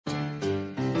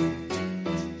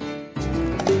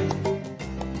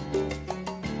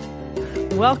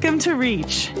Welcome to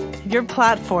Reach, your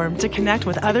platform to connect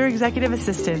with other executive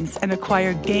assistants and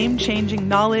acquire game-changing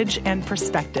knowledge and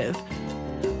perspective.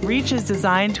 Reach is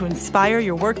designed to inspire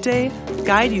your workday,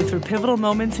 guide you through pivotal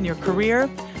moments in your career,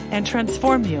 and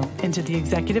transform you into the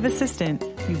executive assistant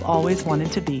you've always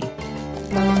wanted to be.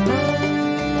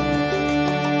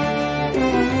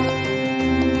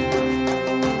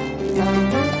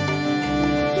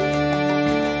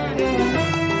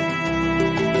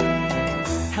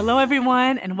 Hello,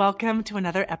 everyone, and welcome to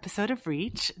another episode of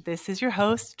Reach. This is your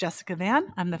host, Jessica Van.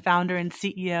 I'm the founder and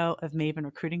CEO of Maven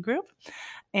Recruiting Group.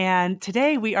 And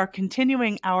today we are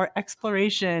continuing our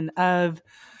exploration of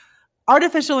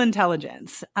artificial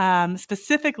intelligence.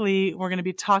 Specifically, we're going to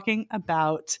be talking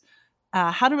about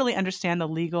how to really understand the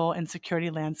legal and security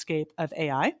landscape of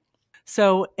AI.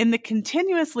 So in the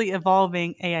continuously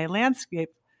evolving AI landscape,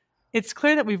 it's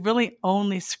clear that we've really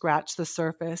only scratched the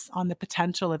surface on the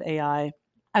potential of AI,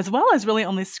 as well as really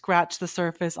only scratch the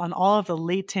surface on all of the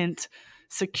latent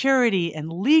security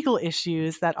and legal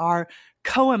issues that are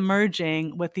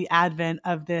co-emerging with the advent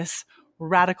of this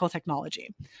radical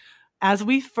technology. As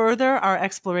we further our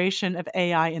exploration of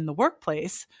AI in the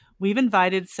workplace, we've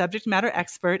invited subject matter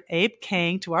expert Abe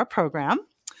Kang to our program.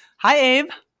 Hi,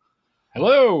 Abe.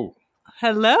 Hello.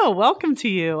 Hello. Welcome to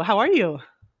you. How are you?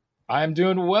 I'm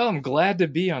doing well. I'm glad to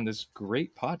be on this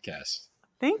great podcast.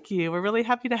 Thank you. We're really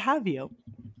happy to have you.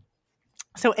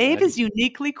 So Abe is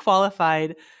uniquely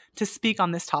qualified to speak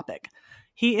on this topic.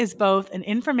 He is both an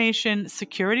information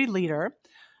security leader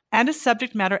and a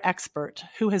subject matter expert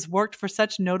who has worked for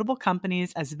such notable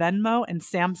companies as Venmo and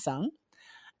Samsung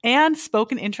and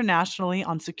spoken internationally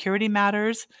on security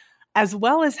matters, as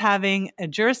well as having a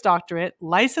Juris Doctorate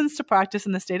licensed to practice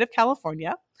in the state of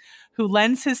California, who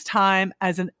lends his time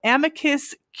as an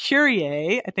amicus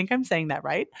curiae, I think I'm saying that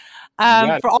right,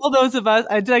 for all those of us,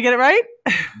 did I get it right?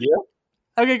 Yeah.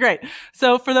 Okay, great.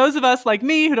 So for those of us like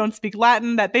me who don't speak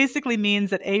Latin, that basically means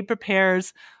that Abe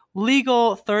prepares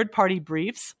legal third-party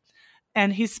briefs,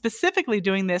 and he's specifically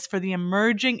doing this for the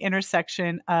emerging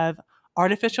intersection of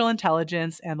artificial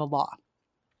intelligence and the law.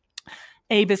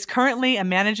 Abe is currently a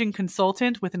managing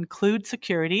consultant with Include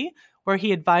Security, where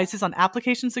he advises on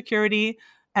application security,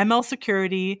 ML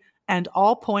security, and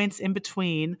all points in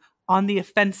between on the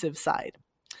offensive side.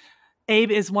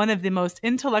 Abe is one of the most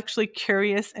intellectually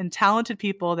curious and talented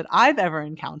people that I've ever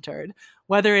encountered,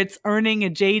 whether it's earning a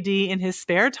JD in his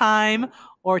spare time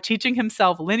or teaching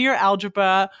himself linear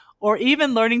algebra or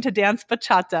even learning to dance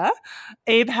bachata.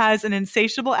 Abe has an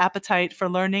insatiable appetite for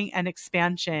learning and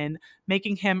expansion,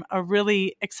 making him a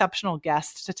really exceptional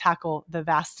guest to tackle the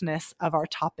vastness of our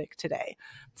topic today.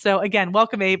 So again,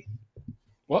 welcome, Abe.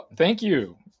 Well, thank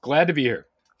you. Glad to be here.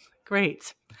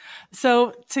 Great.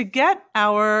 So to get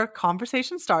our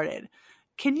conversation started,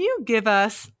 can you give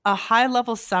us a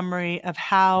high-level summary of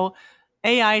how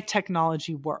AI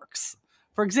technology works?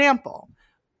 For example,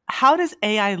 how does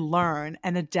AI learn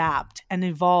and adapt and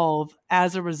evolve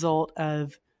as a result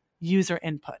of user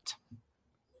input?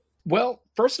 Well,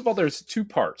 first of all, there's two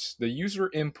parts. The user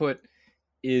input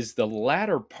is the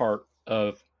latter part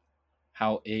of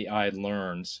how AI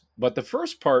learns. But the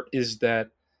first part is that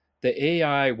the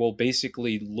AI will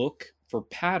basically look for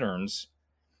patterns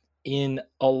in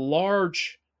a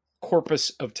large corpus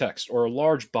of text or a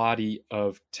large body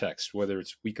of text, whether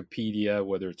it's Wikipedia,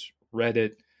 whether it's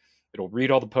Reddit. It'll read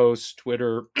all the posts,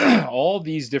 Twitter, all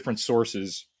these different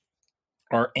sources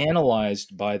are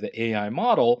analyzed by the AI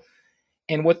model.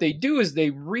 And what they do is they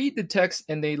read the text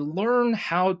and they learn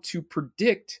how to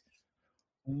predict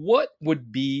what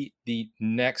would be the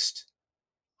next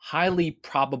highly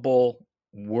probable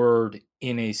word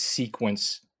in a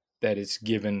sequence that is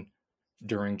given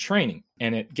during training.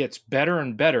 And it gets better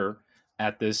and better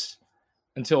at this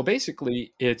until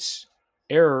basically its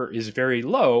error is very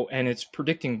low and it's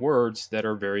predicting words that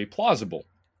are very plausible.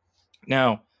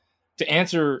 Now, to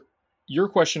answer your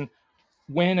question,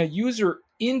 when a user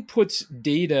inputs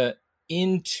data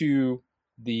into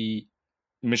the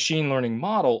machine learning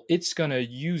model, it's going to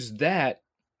use that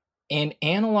and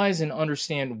analyze and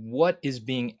understand what is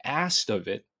being asked of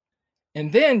it,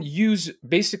 and then use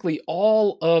basically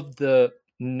all of the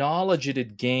knowledge it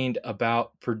had gained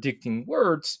about predicting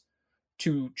words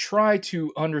to try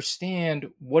to understand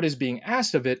what is being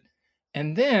asked of it,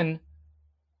 and then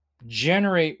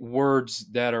generate words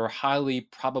that are highly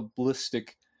probabilistic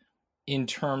in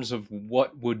terms of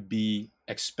what would be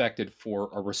expected for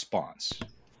a response.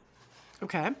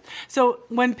 Okay. So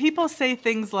when people say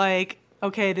things like,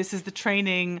 okay, this is the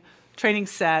training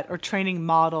set or training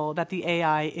model that the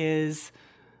AI is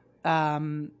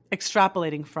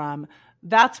extrapolating from,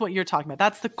 That's what you're talking about.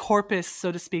 That's the corpus,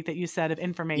 so to speak, that you said of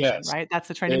information, Yes, right? That's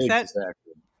the training set.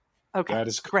 exactly. Okay, That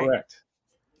is great. correct.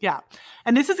 Yeah.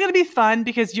 And this is going to be fun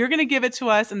because you're going to give it to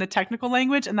us in the technical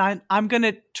language and I'm going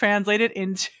to translate it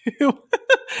into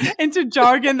into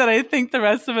jargon that I think the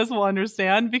rest of us will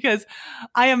understand, because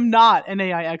I am not an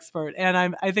AI expert,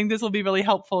 and I think this will be really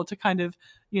helpful to kind of,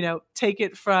 take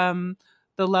it from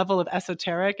the level of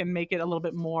esoteric and make it a little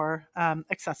bit more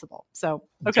accessible. So,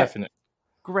 okay, Definitely.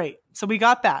 great. So we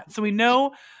got that. So we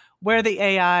know where the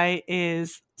AI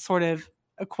is sort of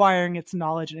acquiring its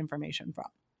knowledge and information from.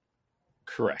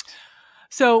 Correct.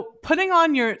 So, putting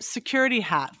on your security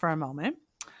hat for a moment,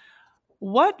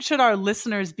 what should our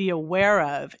listeners be aware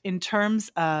of in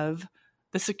terms of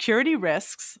the security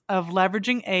risks of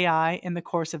leveraging AI in the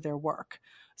course of their work?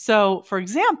 So, for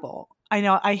example, I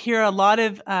know I hear a lot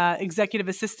of executive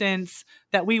assistants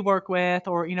that we work with,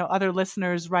 or other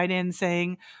listeners write in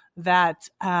saying that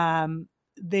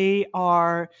they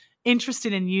are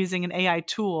interested in using an AI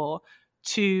tool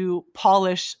to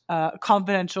polish a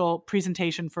confidential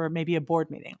presentation for maybe a board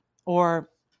meeting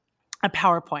or a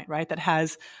PowerPoint, right, that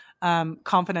has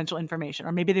confidential information.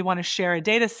 Or maybe they want to share a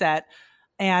data set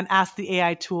and ask the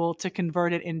AI tool to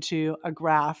convert it into a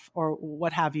graph or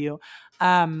what have you.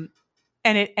 And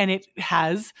it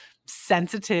has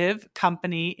sensitive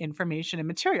company information and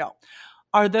material.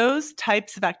 Are those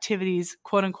types of activities,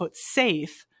 quote unquote,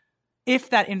 safe if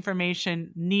that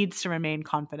information needs to remain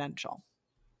confidential?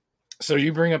 So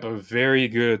you bring up a very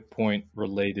good point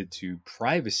related to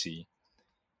privacy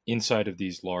inside of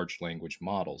these large language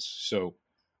models. So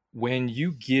when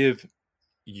you give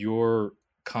your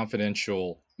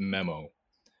confidential memo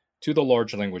to the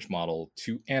large language model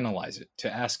to analyze it,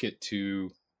 to ask it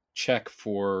to check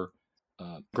for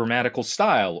grammatical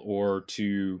style, or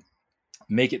to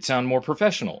make it sound more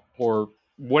professional, or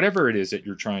whatever it is that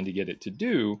you're trying to get it to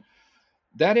do,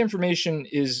 that information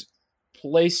is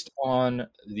placed on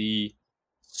the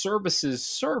services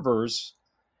servers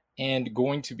and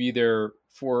going to be there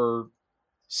for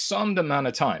some amount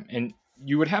of time. And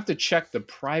you would have to check the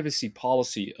privacy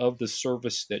policy of the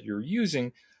service that you're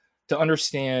using to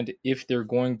understand if they're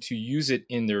going to use it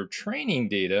in their training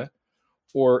data,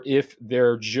 or if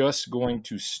they're just going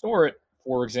to store it,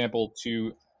 for example,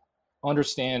 to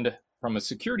understand from a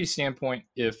security standpoint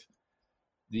if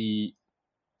the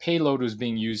payload was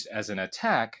being used as an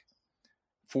attack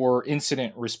for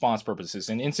incident response purposes.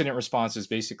 And incident response is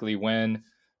basically when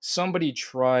somebody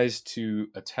tries to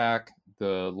attack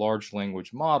the large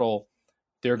language model,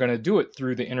 they're going to do it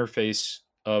through the interface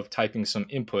of typing some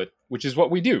input, which is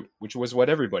what we do, which was what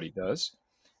everybody does.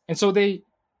 And so they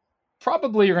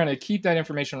probably are going to keep that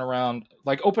information around.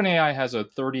 Like OpenAI has a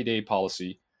 30-day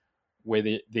policy where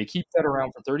they keep that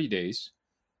around for 30 days,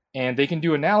 and they can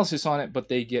do analysis on it, but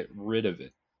they get rid of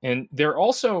it. And there are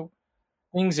also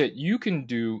things that you can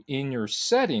do in your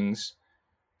settings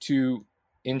to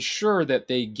ensure that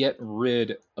they get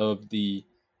rid of the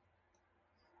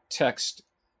text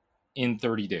in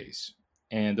 30 days.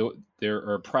 And there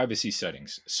are privacy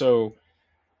settings. So,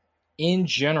 in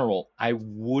general, I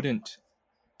wouldn't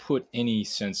put any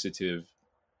sensitive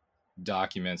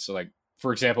documents. So, like,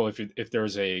 for example, if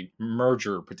there's a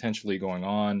merger potentially going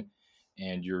on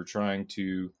and you're trying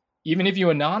to, even if you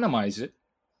anonymize it,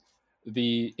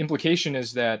 the implication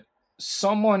is that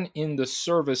someone in the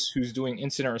service who's doing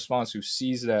incident response, who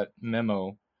sees that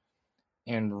memo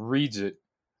and reads it,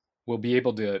 will be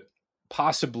able to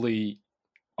possibly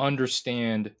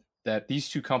understand that these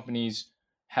two companies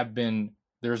have been,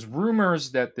 there's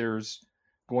rumors that there's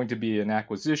going to be an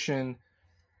acquisition,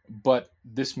 but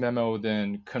this memo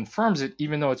then confirms it,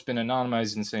 even though it's been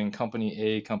anonymized and saying company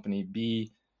A, company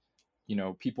B.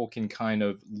 People can kind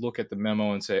of look at the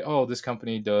memo and say, oh, this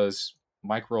company does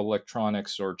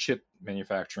microelectronics or chip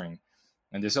manufacturing,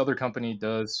 and this other company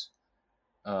does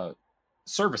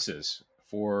services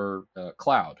for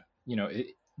cloud.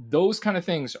 Those kind of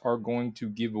things are going to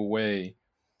give away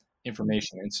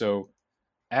information. And so,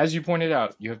 as you pointed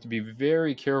out, you have to be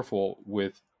very careful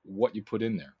with what you put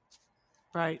in there.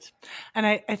 Right. And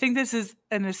I think this is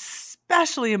an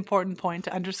especially important point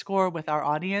to underscore with our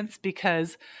audience,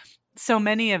 because so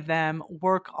many of them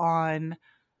work on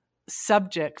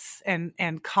subjects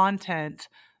and content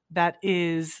that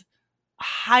is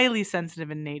highly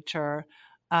sensitive in nature.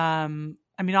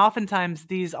 Oftentimes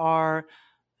these are,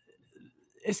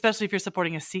 especially if you're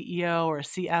supporting a CEO or a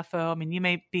CFO, you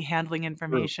may be handling True.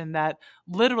 information that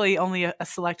literally only a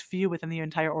select few within the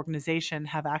entire organization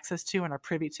have access to and are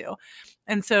privy to.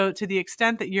 And so to the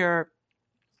extent that you're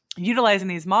utilizing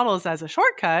these models as a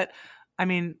shortcut,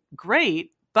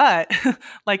 great. But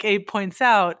like Abe points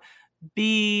out,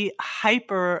 be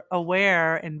hyper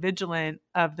aware and vigilant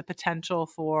of the potential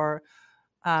for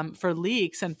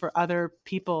leaks and for other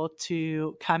people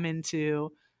to come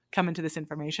into this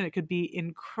information. It could be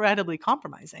incredibly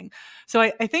compromising. So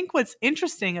I think what's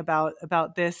interesting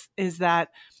about this is that,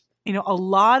 you know, a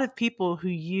lot of people who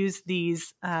use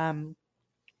these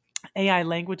AI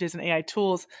languages and AI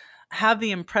tools have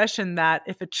the impression that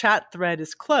if a chat thread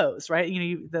is closed, right?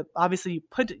 You know, obviously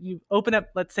you open up,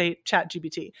 let's say, Chat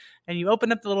GPT, and you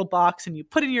open up the little box and you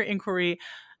put in your inquiry,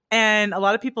 and a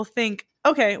lot of people think,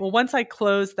 okay, well, once I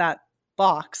close that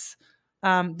box,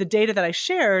 the data that I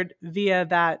shared via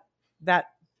that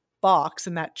box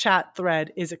and that chat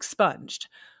thread is expunged.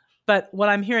 But what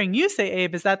I'm hearing you say,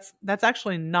 Abe, is that's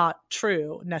actually not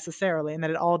true necessarily, and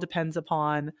that it all depends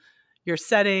upon your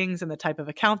settings and the type of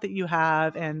account that you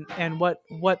have and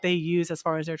what they use as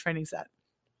far as their training set.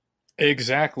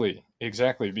 Exactly,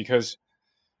 because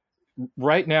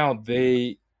right now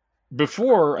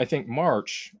before I think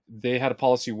March, they had a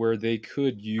policy where they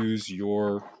could use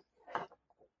your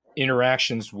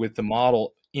interactions with the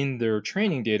model in their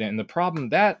training data. And the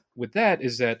problem with that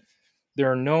is that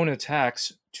there are known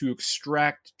attacks to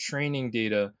extract training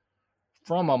data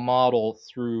from a model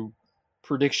through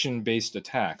prediction based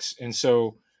attacks. And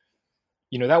so,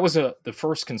 that was the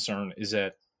first concern, is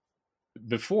that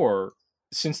before,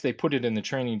 since they put it in the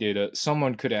training data,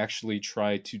 someone could actually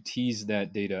try to tease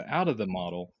that data out of the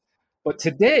model. But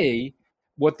today,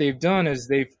 what they've done is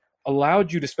they've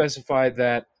allowed you to specify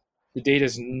that the data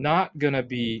is not going to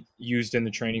be used in the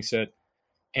training set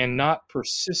and not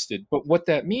persisted. But what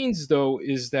that means, though,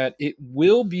 is that it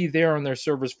will be there on their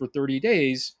servers for 30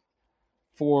 days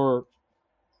for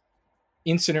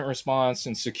incident response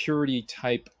and security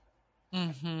type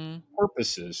Mm-hmm.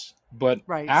 purposes. But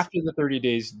Right. after the 30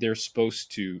 days, they're supposed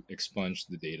to expunge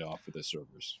the data off of the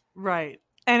servers. Right.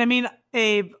 And I mean,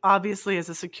 Abe, obviously, as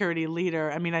a security leader,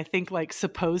 I mean, I think like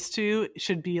supposed to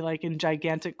should be like in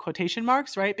gigantic quotation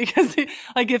marks, right? Because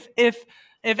like if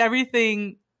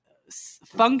everything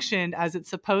functioned as it's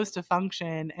supposed to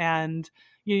function, and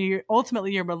you're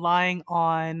ultimately you're relying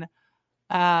on,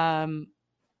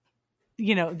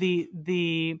 you know,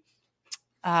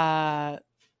 uh,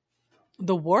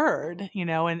 the word, you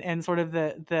know, and sort of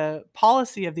the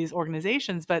policy of these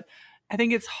organizations. But I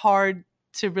think it's hard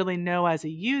to really know as a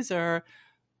user,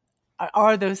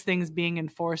 are those things being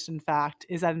enforced? In fact,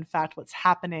 is that in fact what's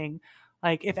happening?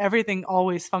 Like if everything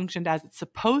always functioned as it's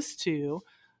supposed to,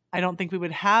 I don't think we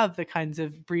would have the kinds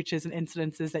of breaches and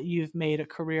incidences that you've made a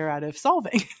career out of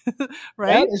solving. That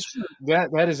Right? is true.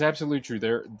 That is absolutely true.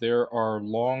 There are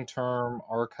long-term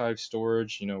archive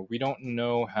storage. We don't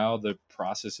know how the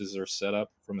processes are set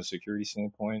up from a security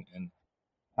standpoint, and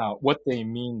what they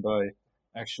mean by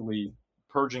actually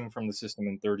purging from the system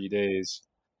in 30 days.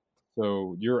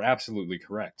 So you're absolutely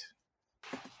correct.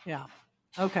 Yeah.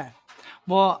 Okay.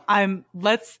 Well, I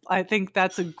think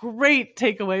that's a great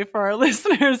takeaway for our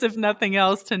listeners, if nothing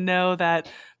else, to know that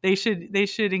they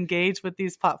should engage with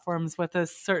these platforms with a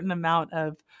certain amount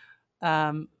of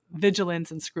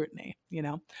vigilance and scrutiny, you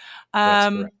know. That's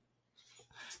Um, correct.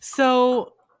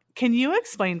 so can you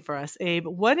explain for us, Abe,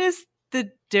 what is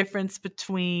the difference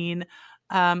between,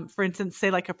 for instance,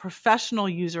 say like a professional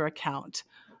user account?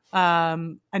 I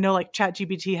know like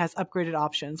ChatGPT has upgraded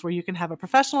options where you can have a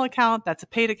professional account that's a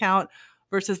paid account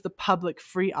versus the public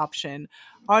free option.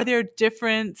 Are there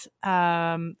different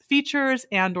features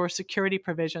and or security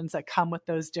provisions that come with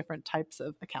those different types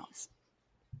of accounts?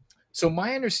 So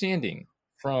my understanding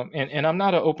and I'm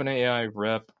not an OpenAI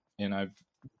rep, and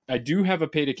I do have a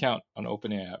paid account on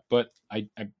OpenAI, but I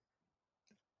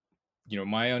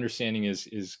my understanding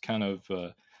is kind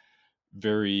of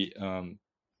very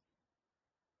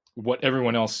what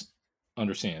everyone else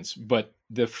understands. But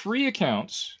the free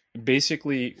accounts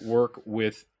basically work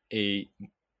with a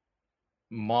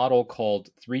model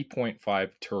called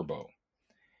 3.5 Turbo.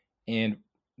 And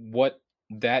what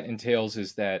that entails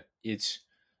is that it's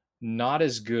not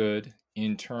as good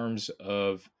in terms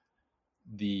of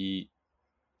the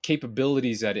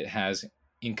capabilities that it has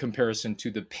in comparison to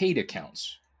the paid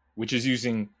accounts, which is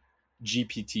using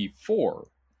GPT-4.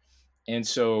 And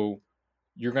so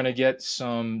you're going to get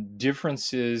some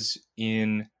differences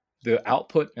in the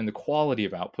output and the quality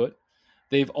of output.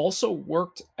 They've also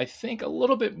worked, I think, a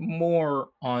little bit more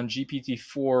on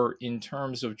GPT-4 in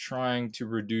terms of trying to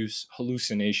reduce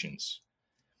hallucinations.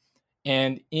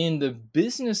 And in the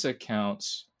business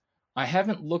accounts, I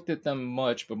haven't looked at them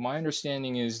much, but my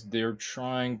understanding is they're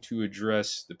trying to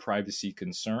address the privacy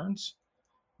concerns.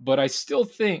 But I still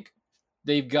think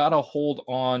they've got to hold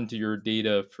on to your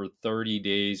data for 30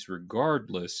 days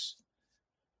regardless,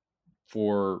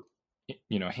 for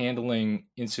handling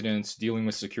incidents, dealing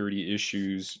with security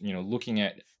issues, looking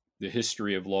at the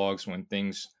history of logs when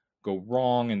things go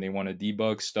wrong and they want to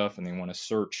debug stuff and they want to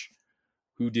search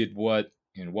who did what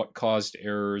and what caused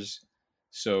errors.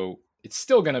 So it's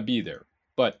still going to be there,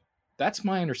 but that's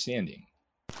my understanding.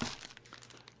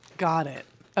 Got it.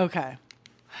 Okay.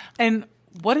 And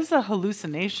what is a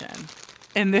hallucination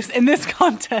in this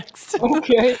context?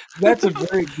 Okay, that's a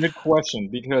very good question,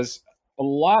 because a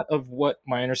lot of what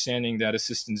my understanding that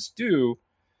assistants do,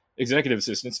 executive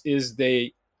assistants, is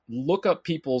they look up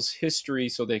people's history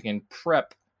so they can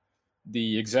prep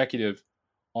the executive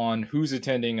on who's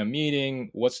attending a meeting,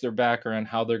 what's their background,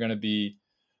 how they're going to be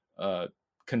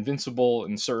convincible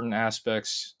in certain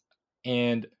aspects.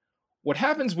 And what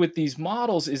happens with these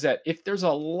models is that if there's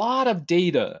a lot of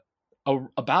data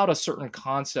about a certain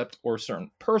concept or a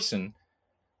certain person,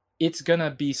 it's going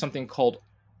to be something called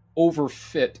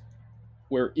overfit,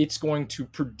 where it's going to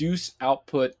produce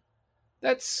output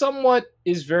that somewhat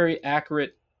is very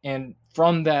accurate and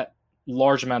from that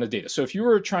large amount of data. So if you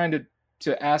were trying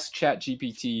to ask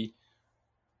ChatGPT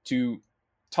to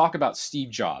talk about Steve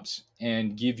Jobs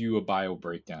and give you a bio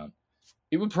breakdown,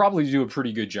 it would probably do a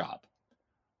pretty good job.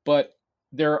 But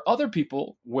there are other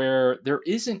people where there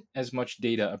isn't as much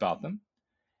data about them.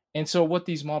 And so what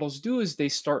these models do is they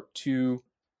start to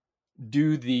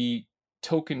do the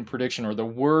token prediction or the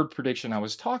word prediction I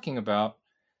was talking about,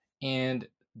 and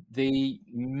they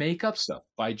make up stuff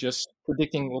by just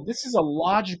predicting, well, this is a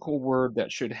logical word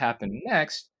that should happen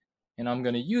next, and I'm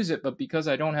going to use it, but because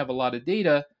I don't have a lot of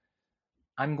data,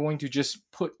 I'm going to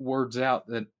just put words out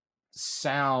that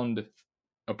sound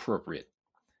appropriate.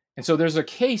 And so there's a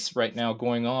case right now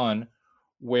going on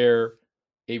where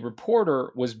a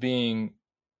reporter was being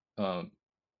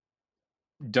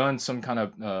done some kind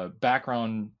of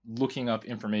background looking up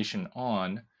information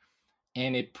on,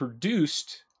 and it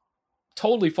produced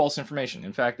totally false information.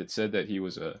 In fact, it said that he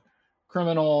was a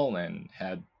criminal and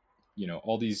had,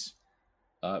 all these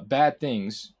bad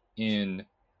things in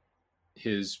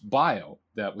his bio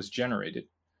that was generated,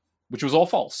 which was all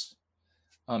false.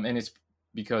 And it's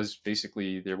because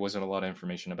basically there wasn't a lot of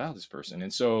information about this person.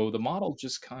 And so the model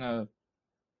just kind of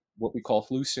what we call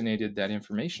hallucinated that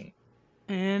information.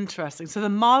 Interesting. So the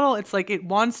model, it's like it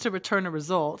wants to return a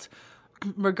result,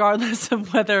 regardless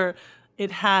of whether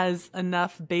it has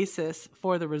enough basis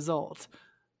for the result.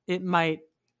 It might,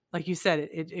 like you said,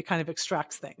 it kind of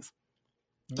extracts things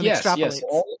and Yes. extrapolates.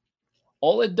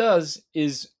 All it does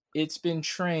is it's been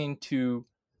trained to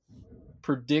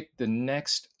predict the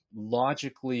next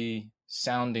logically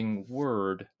sounding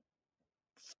word,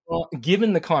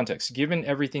 given the context, given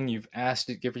everything you've asked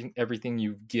it, given everything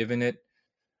you've given it,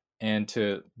 and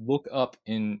to look up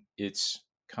in its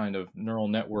kind of neural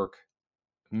network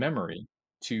memory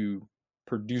to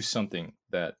produce something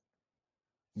that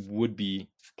would be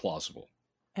plausible.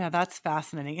 Yeah, that's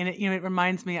fascinating. And it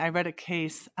reminds me, I read a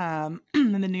case in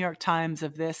the New York Times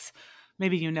of this,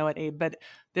 maybe you know it, Abe, but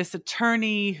this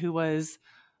attorney who was,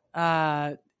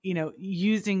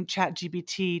 using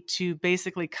ChatGPT to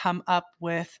basically come up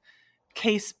with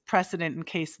case precedent and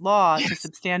case law to Yes.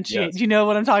 substantiate. Yes. Do you know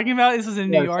what I'm talking about? This was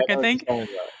in New Yes, York, I I know what think. you're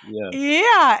talking about. Yes.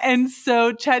 Yeah. And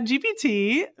so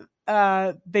ChatGPT,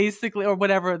 basically, or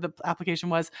whatever the application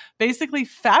was, basically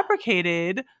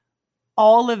fabricated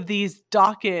all of these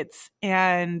dockets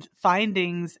and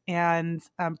findings and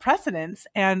precedents.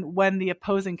 And when the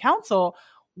opposing counsel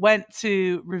went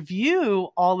to review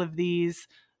all of these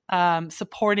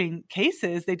supporting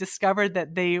cases, they discovered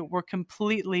that they were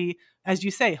completely, as you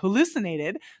say,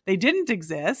 hallucinated. They didn't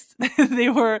exist. they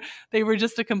were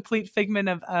just a complete figment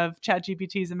of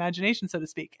ChatGPT's imagination, so to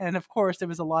speak. And of course, there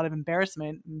was a lot of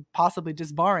embarrassment, possibly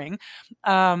disbarring,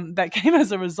 that came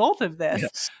as a result of this.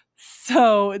 Yes.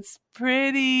 So it's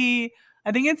pretty,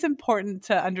 I think it's important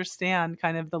to understand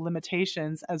kind of the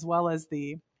limitations as well as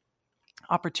the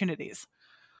opportunities.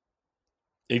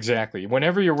 Exactly.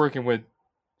 Whenever you're working with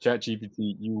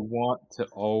ChatGPT, you want to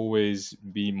always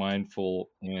be mindful,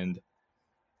 and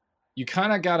you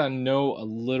kind of got to know a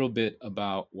little bit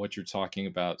about what you're talking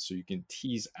about so you can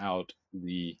tease out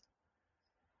the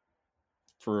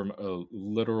from a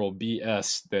literal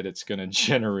BS that it's going to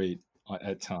generate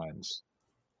at times.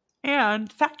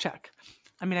 And fact check.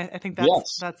 I mean, I think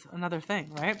Yes, that's another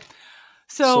thing, right?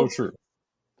 so So true.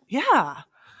 yeah.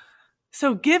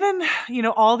 So given,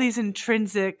 all these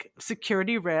intrinsic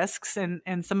security risks and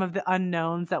some of the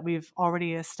unknowns that we've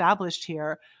already established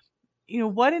here,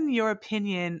 what in your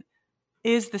opinion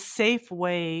is the safe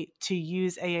way to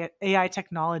use AI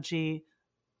technology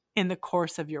in the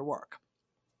course of your work?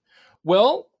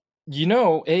 Well,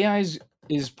 AI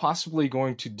is possibly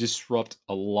going to disrupt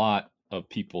a lot of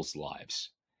people's lives.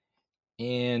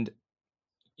 And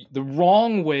the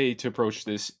wrong way to approach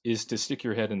this is to stick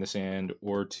your head in the sand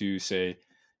or to say,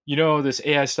 this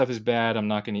AI stuff is bad. I'm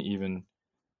not going to even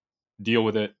deal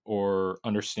with it or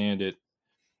understand it.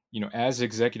 As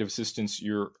executive assistants,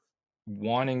 you're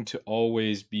wanting to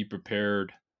always be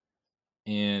prepared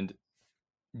and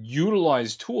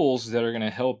utilize tools that are going to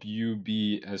help you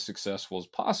be as successful as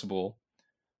possible.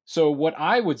 So, what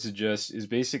I would suggest is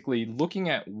basically looking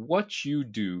at what you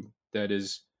do that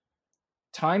is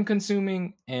time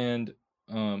consuming and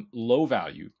low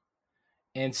value,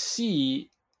 and see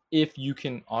if you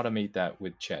can automate that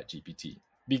with ChatGPT.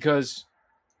 Because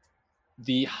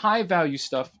the high value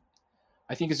stuff,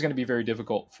 I think, is going to be very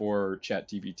difficult for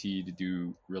ChatGPT to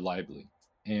do reliably.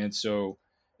 And so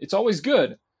it's always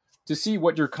good to see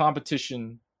what your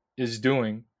competition is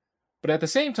doing. But at the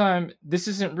same time, this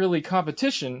isn't really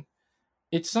competition.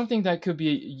 It's something that could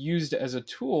be used as a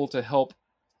tool to help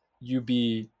you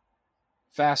be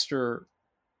faster,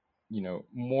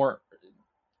 more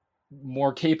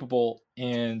capable,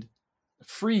 and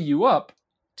free you up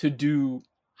to do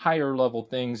higher level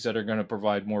things that are going to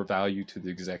provide more value to the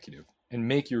executive and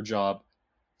make your job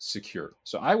secure.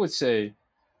 So I would say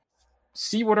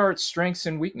see what are its strengths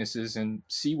and weaknesses and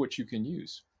see what you can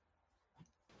use.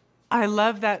 I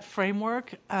love that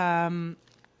framework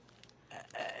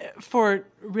for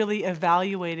really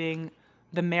evaluating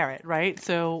the merit, right?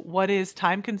 So, what is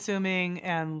time consuming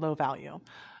and low value?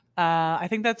 I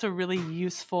think that's a really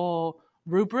useful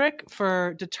rubric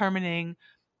for determining,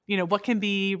 what can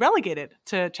be relegated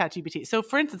to ChatGPT. So,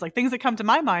 for instance, like things that come to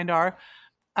my mind are,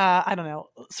 I don't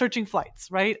know, searching flights,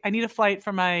 right? I need a flight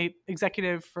for my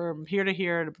executive from here to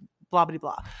here, to blah, blah,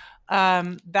 blah.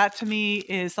 That to me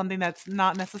is something that's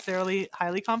not necessarily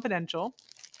highly confidential,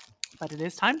 but it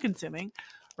is time consuming,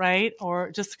 right?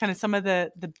 Or just kind of some of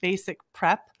the basic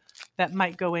prep that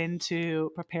might go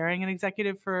into preparing an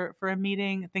executive for a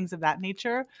meeting, things of that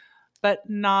nature, but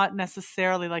not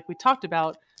necessarily, like we talked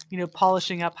about,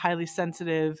 polishing up highly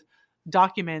sensitive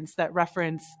documents that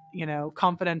reference,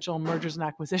 confidential mergers and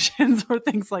acquisitions or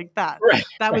things like that. Right.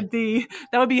 That would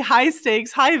be high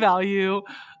stakes, high value,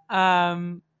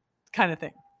 kind of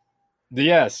thing.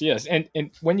 Yes, yes. And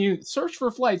when you search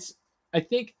for flights, I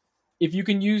think if you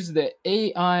can use the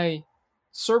AI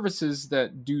services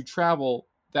that do travel,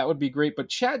 that would be great. But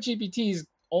ChatGPT's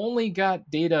only got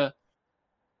data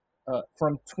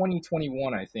from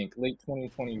 2021, I think, late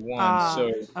 2021. Ah,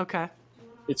 So okay.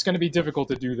 it's going to be difficult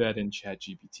to do that in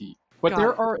ChatGPT. But Got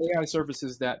there it. are AI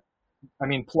services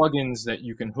plugins that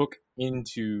you can hook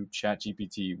into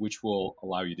ChatGPT, which will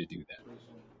allow you to do that.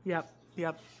 Yep,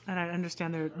 yep. And I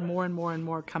understand there are more and more and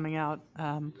more coming out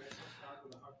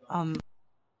on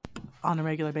a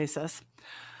regular basis.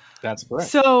 That's correct.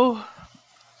 So,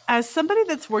 as somebody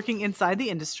that's working inside the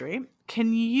industry,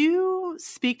 can you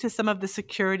speak to some of the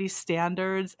security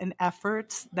standards and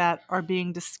efforts that are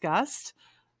being discussed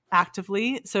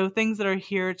actively? So, things that are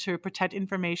here to protect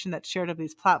information that's shared of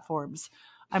these platforms.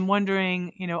 I'm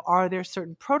wondering, are there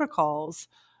certain protocols?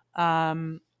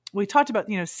 We talked about,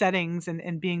 settings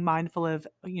and being mindful of,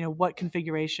 what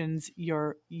configurations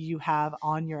you have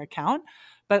on your account.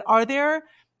 But are there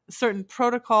certain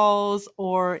protocols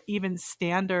or even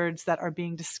standards that are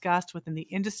being discussed within the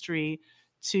industry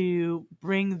to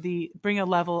bring a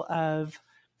level of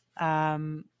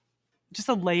just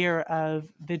a layer of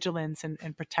vigilance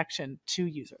and protection to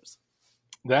users?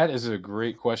 That is a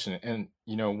great question. And,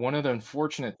 one of the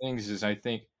unfortunate things is I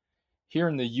think here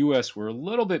in the US, we're a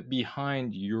little bit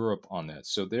behind Europe on that.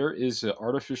 So there is an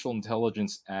Artificial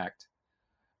Intelligence Act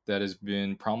that has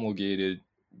been promulgated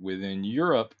within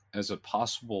Europe as a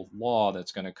possible law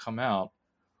that's going to come out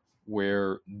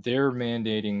where they're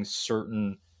mandating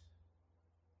certain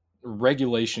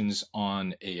regulations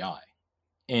on AI.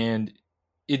 And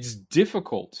it's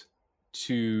difficult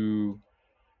to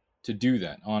do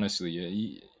that,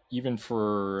 honestly. Even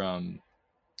for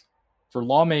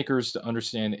lawmakers to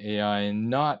understand AI and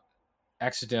not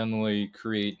accidentally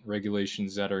create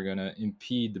regulations that are going to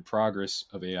impede the progress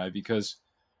of AI, because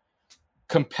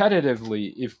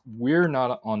competitively, if we're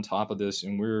not on top of this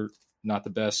and we're not the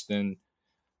best, then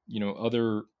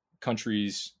other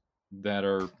countries that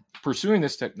are pursuing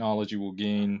this technology will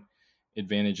gain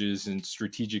advantages and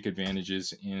strategic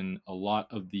advantages in a lot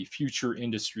of the future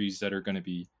industries that are going to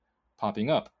be popping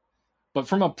up. But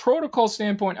from a protocol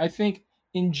standpoint, I think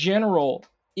in general,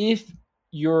 if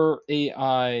your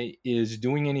AI is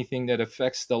doing anything that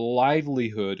affects the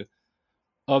livelihood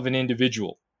of an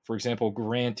individual, for example,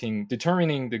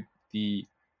 determining the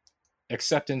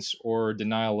acceptance or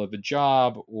denial of a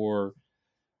job, or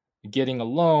getting a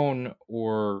loan,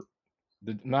 or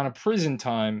the amount of prison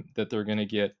time that they're going to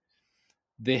get,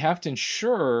 they have to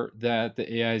ensure that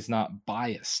the AI is not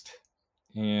biased.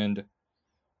 And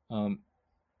um,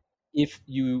 if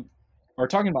you are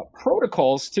talking about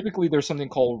protocols, typically there's something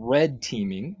called red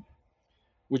teaming,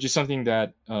 which is something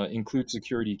that Include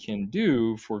Security can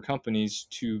do for companies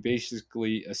to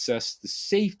basically assess the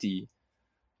safety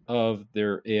of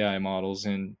their AI models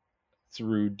and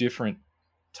through different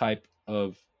type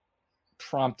of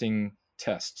prompting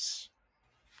tests.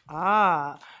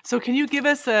 So can you give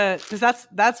us because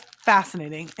that's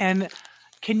fascinating, and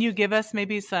can you give us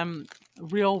maybe some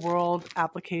real world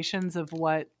applications of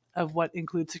what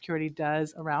Include Security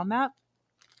does around that?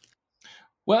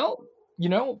 Well,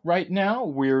 right now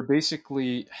we're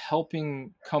basically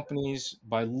helping companies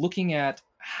by looking at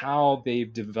how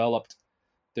they've developed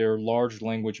their large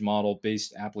language model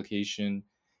based application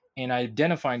and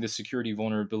identifying the security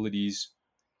vulnerabilities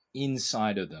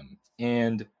inside of them.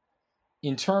 And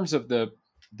in terms of the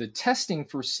testing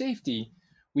for safety,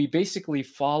 we basically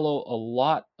follow a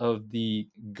lot of the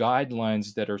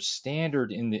guidelines that are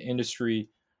standard in the industry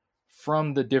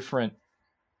from the different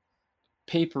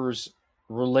papers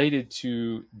related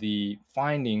to the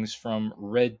findings from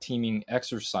red teaming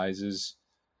exercises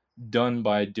done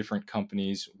by different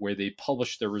companies where they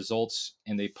published their results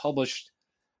and they published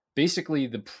basically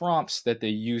the prompts that they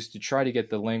use to try to get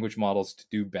the language models to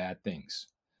do bad things.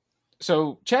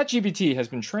 So ChatGPT has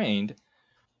been trained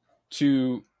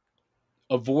to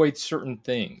avoid certain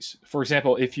things. For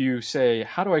example, if you say,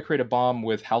 how do I create a bomb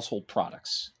with household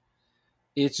products?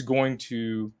 It's going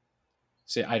to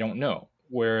say, I don't know.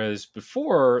 Whereas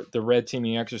before the red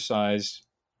teaming exercise,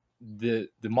 the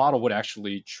model would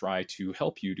actually try to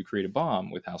help you to create a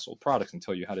bomb with household products and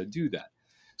tell you how to do that.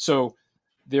 So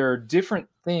there are different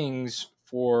things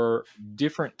for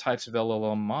different types of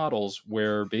LLM models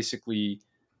where basically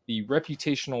the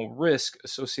reputational risk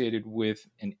associated with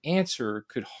an answer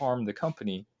could harm the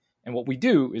company. And what we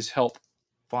do is help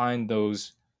find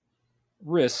those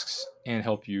risks and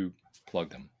help you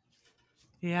plug them.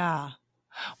 Yeah.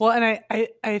 Well, and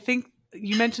I think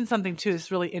you mentioned something too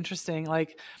that's really interesting,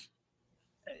 like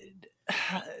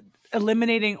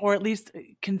eliminating or at least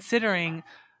considering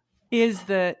is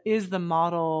the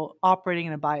model operating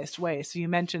in a biased way. So you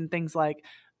mentioned things like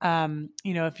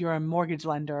if you're a mortgage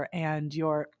lender and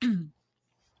you're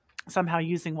somehow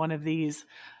using one of these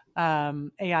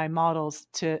AI models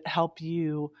to help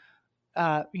you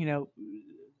you know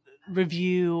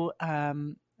review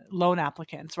loan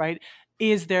applicants, right?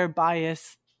 Is there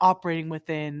bias operating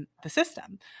within the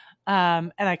system?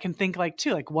 And I can think like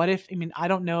too, like what if, I mean, I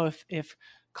don't know if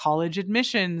college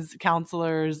admissions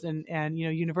counselors and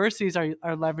universities are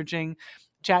leveraging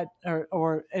chat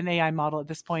or an AI model at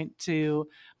this point to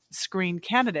screen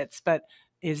candidates, but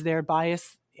is there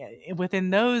bias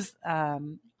within those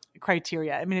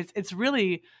criteria? I mean, it's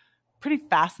really pretty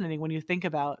fascinating when you think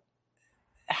about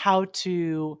how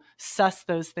to suss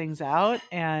those things out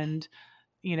and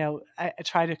I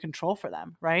try to control for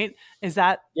them, right? Is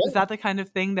Yeah. that the kind of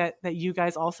thing that you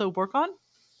guys also work on?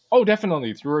 Oh,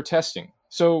 definitely through our testing.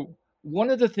 So, one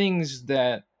of the things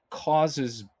that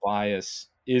causes bias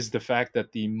is the fact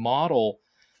that the model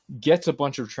gets a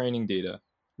bunch of training data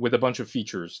with a bunch of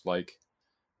features like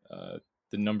uh,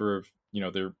 the number of,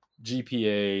 their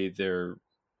GPA, their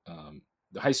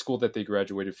the high school that they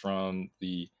graduated from,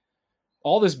 the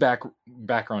all this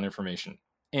background information.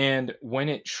 And when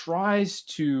it tries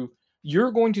to,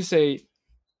 you're going to say,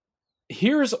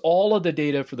 here's all of the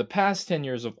data for the past 10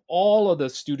 years of all of the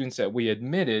students that we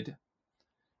admitted.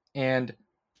 And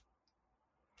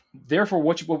therefore,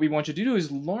 what we want you to do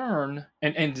is learn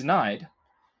and denied.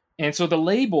 And so the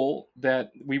label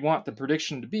that we want the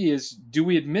prediction to be is, do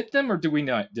we admit them or do we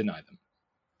not deny them?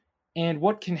 And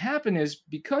what can happen is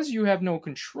because you have no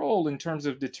control in terms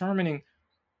of determining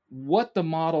what the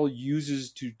model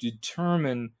uses to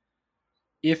determine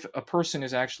if a person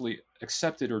is actually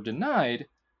accepted or denied,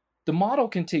 the model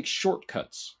can take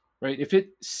shortcuts, right? If it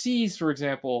sees, for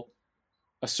example,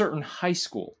 a certain high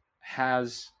school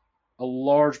has a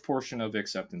large portion of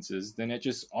acceptances, then it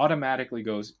just automatically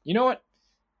goes, you know what?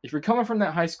 If you're coming from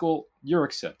that high school, you're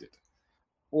accepted.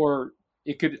 Or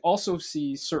it could also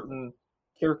see certain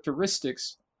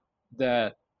characteristics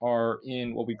that are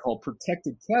in what we call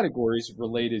protected categories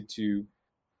related to,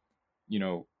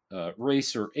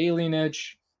 race or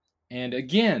alienage, and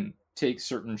again, take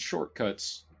certain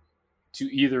shortcuts to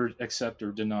either accept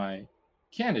or deny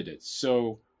candidates.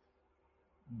 So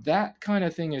that kind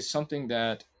of thing is something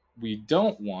that we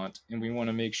don't want, and we want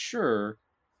to make sure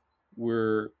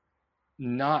we're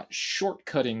not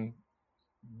shortcutting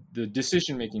the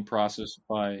decision making process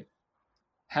by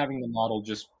having the model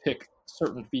just pick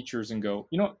certain features and go,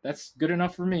 you know, that's good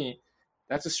enough for me.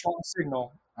 That's a strong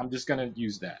signal. I'm just going to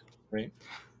use that, right?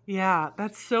 Yeah,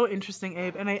 that's so interesting,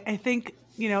 Abe. And I think,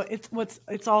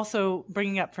 it's also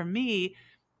bringing up for me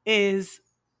is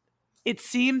it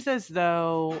seems as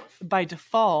though by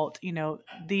default,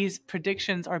 these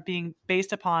predictions are being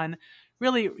based upon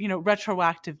really,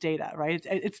 retroactive data, right?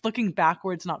 It's looking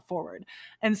backwards, not forward.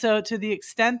 And so to the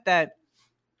extent that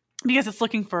because it's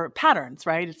looking for patterns,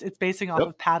 right? It's basing off Yep.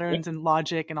 of Yep. patterns and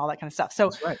logic and all that kind of stuff. So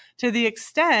That's right. to the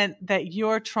extent that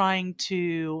you're trying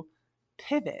to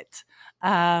pivot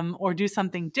or do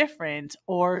something different,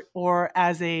 or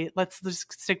as a let's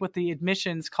just stick with the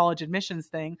college admissions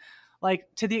thing, like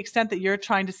to the extent that you're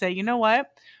trying to say, you know what,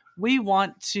 we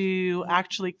want to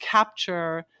actually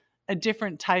capture a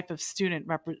different type of student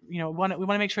we want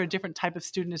to make sure a different type of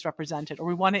student is represented, or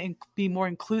we want to be more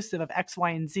inclusive of X, Y,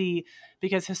 and Z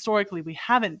because historically we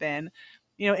haven't been.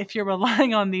 If you're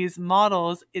relying on these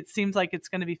models, it seems like it's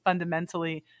going to be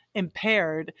fundamentally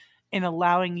impaired in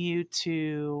allowing you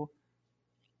to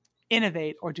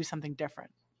innovate or do something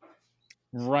different.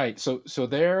 Right. So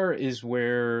there is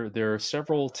where there are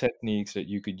several techniques that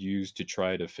you could use to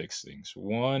try to fix things.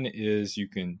 One is you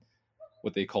can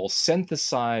what they call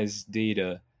synthesize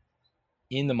data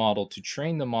in the model to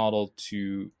train the model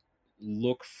to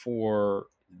look for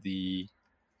the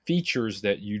features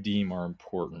that you deem are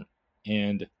important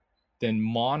and then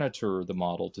monitor the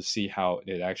model to see how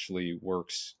it actually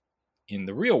works in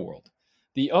the real world.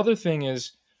 The other thing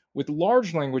is with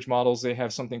large language models, they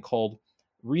have something called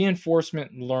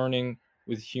reinforcement learning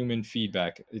with human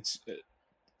feedback. It's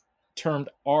termed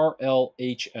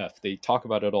RLHF. They talk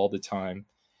about it all the time.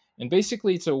 And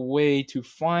basically, it's a way to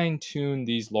fine tune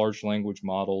these large language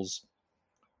models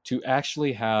to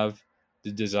actually have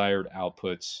the desired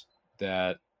outputs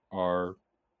that are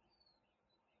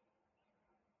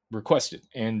requested.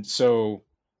 And so,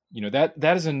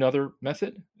 that is another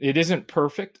method. It isn't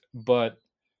perfect, but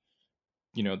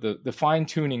the fine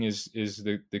tuning is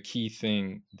the key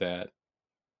thing that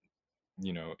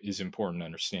is important to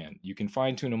understand. You can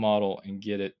fine tune a model and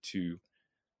get it to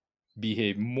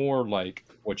behave more like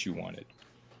what you wanted.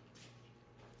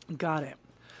 Got it.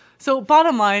 So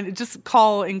bottom line, just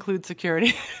call include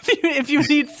security if you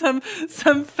need some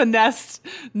finesse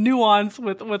nuance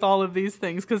with all of these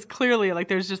things, because clearly like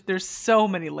there's so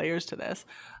many layers to this.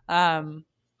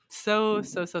 So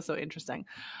interesting.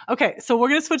 Okay, so we're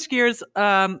gonna switch gears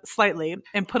slightly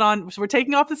and put on. So we're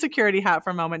taking off the security hat for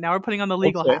a moment. Now we're putting on the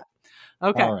legal Okay. hat.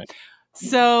 Okay, All right.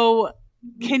 so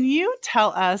can you tell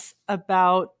us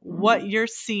about what you're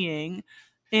seeing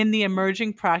in the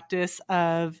emerging practice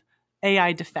of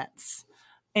AI defense?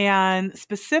 And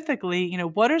specifically,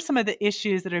 what are some of the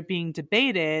issues that are being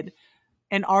debated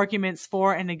and arguments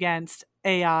for and against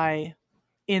AI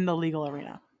in the legal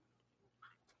arena?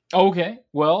 Okay.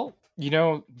 Well,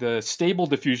 the stable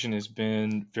diffusion has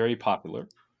been very popular,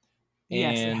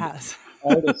 Yes, it and has.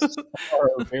 artists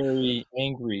are very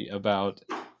angry about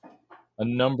a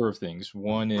number of things.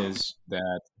 One is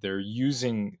that they're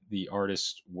using the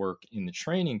artist's work in the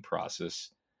training process,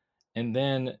 and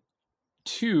then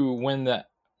two, when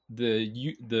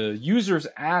the users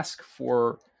ask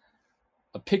for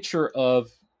a picture of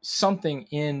something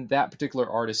in that particular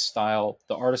artist's style,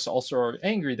 the artists also are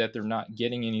angry that they're not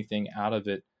getting anything out of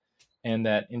it, and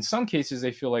that in some cases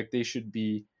they feel like they should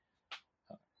be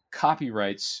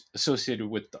copyrights associated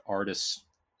with the artists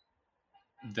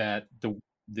that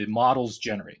the models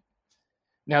generate.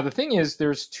 Now the thing is,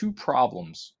 there's two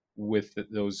problems with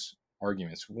those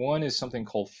arguments. One is something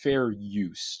called fair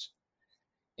use,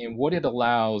 and what it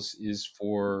allows is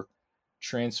for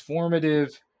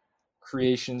transformative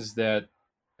creations that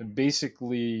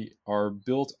basically are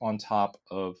built on top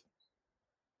of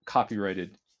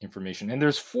copyrighted information. And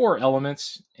there's four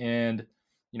elements, and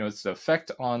it's the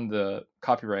effect on the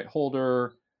copyright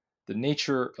holder, the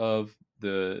nature of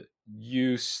the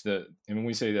use, and when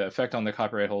we say the effect on the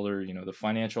copyright holder, the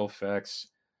financial effects,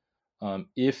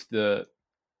 if the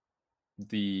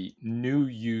new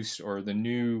use or the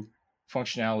new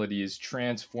functionality is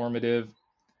transformative,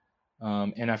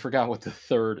 and I forgot what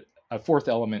fourth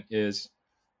element is,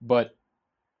 but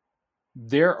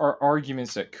there are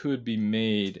arguments that could be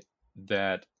made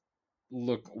that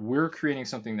look, we're creating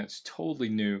something that's totally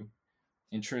new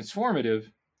and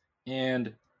transformative,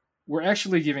 and we're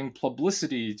actually giving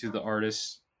publicity to the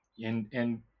artists,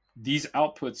 and these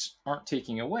outputs aren't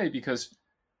taking away because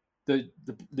the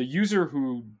user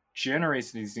who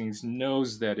generates these things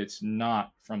knows that it's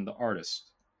not from the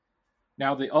artist.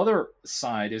 Now, the other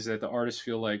side is that the artists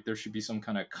feel like there should be some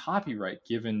kind of copyright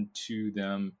given to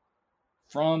them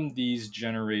from these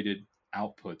generated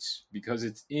outputs because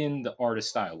it's in the artist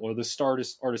style, or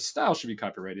the artist style should be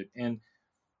copyrighted. And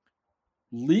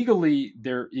legally,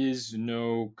 there is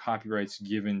no copyrights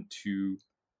given to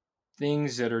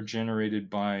things that are generated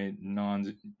by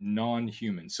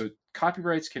non-humans. So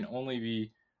copyrights can only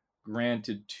be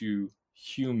granted to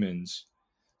humans.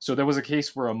 So there was a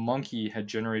case where a monkey had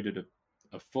generated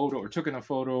a photo, or taken a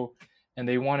photo, and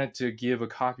they wanted to give a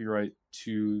copyright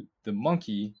to the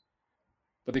monkey,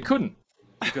 but they couldn't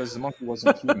because the monkey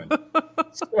wasn't human.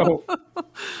 So,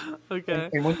 Okay.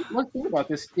 and when you look think about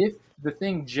this, if the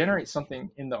thing generates something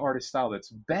in the artist style that's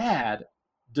bad,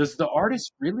 does the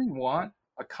artist really want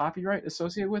a copyright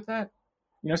associated with that?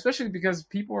 Especially because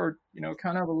people are,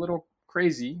 kind of a little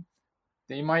crazy.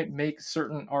 They might make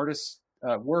certain artists'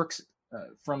 works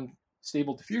from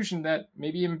Stable Diffusion that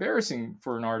may be embarrassing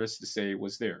for an artist to say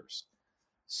was theirs.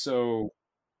 So,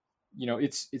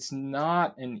 it's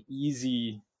not an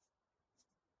easy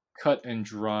cut and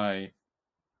dry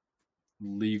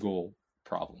legal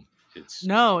problem. It's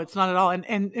No, it's not at all.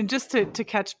 And just to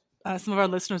catch some of our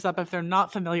listeners up if they're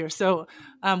not familiar. So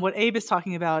what Abe is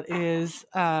talking about is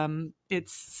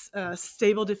it's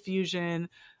Stable Diffusion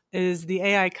is the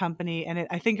AI company, and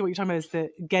I think what you're talking about is the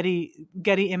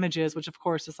Getty Images, which of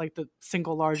course is like the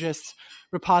single largest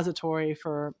repository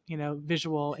for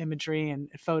visual imagery and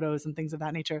photos and things of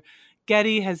that nature.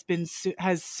 Getty has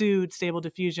sued Stable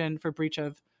Diffusion for breach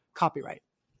of copyright,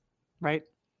 right?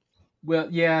 Well,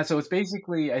 yeah. So it's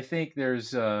basically, I think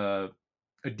there's a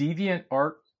Deviant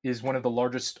Art is one of the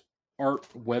largest art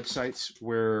websites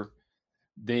where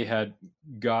they had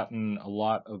gotten a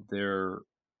lot of their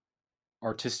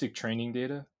artistic training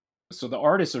data. So the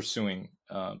artists are suing,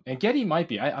 and Getty might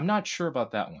be. I'm not sure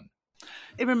about that one.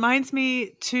 It reminds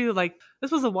me too, like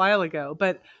this was a while ago,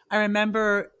 but I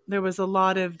remember there was a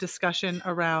lot of discussion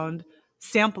around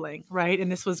sampling, right?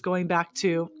 And this was going back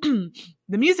to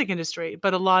the music industry,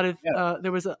 but a lot of Yeah.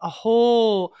 there was a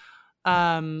whole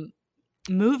um,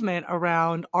 movement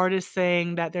around artists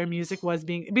saying that their music was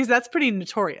being, because that's pretty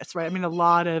notorious, right? I mean, a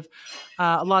lot of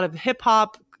hip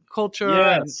hop culture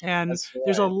Yes, and that's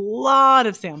there's a right. lot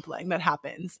of sampling that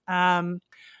happens.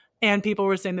 And people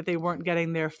were saying that they weren't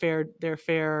getting their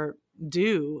fair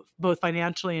due, both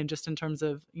financially and just in terms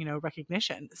of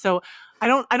recognition. So I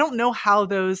don't know how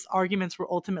those arguments were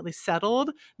ultimately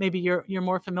settled. Maybe you're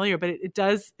more familiar, but it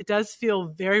does feel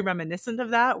very reminiscent of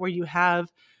that, where you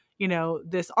have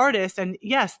this artist, and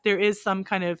yes, there is some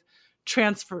kind of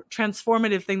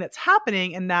transformative thing that's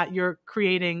happening, in that you're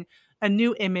creating a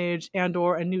new image and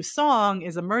or a new song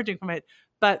is emerging from it,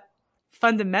 but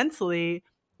fundamentally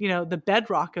the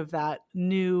bedrock of that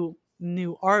new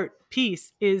art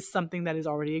piece is something that is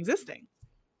already existing.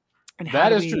 And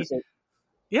That is true. So,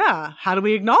 how do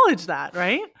we acknowledge that,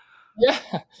 right? yeah,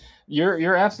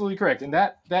 you're absolutely correct. And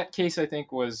that case, I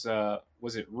think, was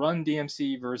it Run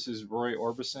DMC versus Roy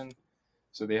Orbison?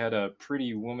 So they had a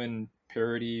Pretty Woman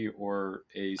parody, or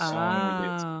a song where they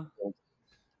had, Ah,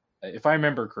 if I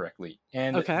remember correctly,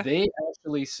 and okay. they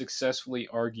actually successfully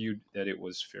argued that it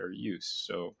was fair use.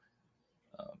 So,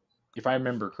 um, if I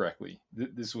remember correctly,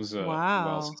 this was a while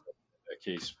Wow. since that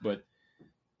case, but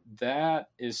that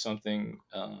is something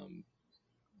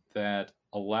that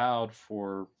allowed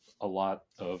for a lot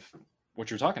of what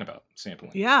you're talking about,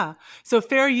 sampling. Yeah. So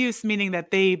fair use, meaning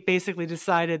that they basically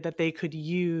decided that they could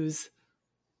use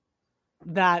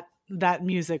that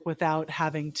music without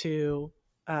having to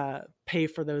pay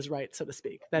for those rights, so to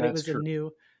speak. That That's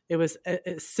true. it was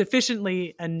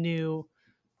sufficiently a new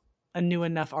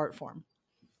enough art form.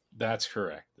 That's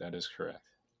correct. That is correct.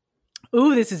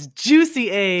 Ooh, this is juicy,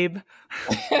 Abe.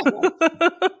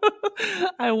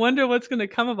 I wonder what's going to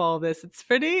come of all of this. It's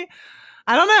pretty.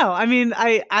 I don't know. I mean,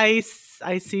 I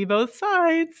see both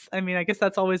sides. I mean, I guess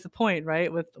that's always the point,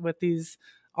 right? With these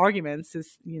arguments,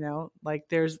 is like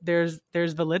there's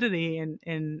validity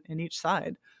in each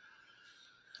side.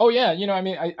 Oh yeah, I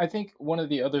mean, I think one of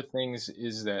the other things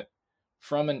is that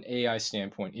from an AI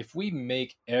standpoint, if we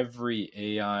make every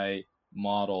AI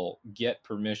model get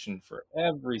permission for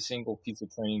every single piece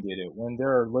of training data, when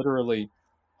there are literally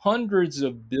hundreds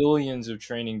of billions of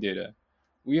training data,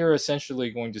 we are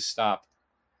essentially going to stop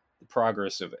the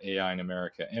progress of AI in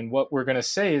America. And what we're going to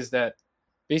say is that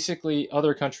basically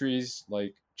other countries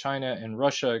like China and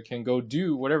Russia can go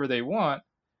do whatever they want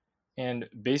and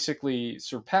basically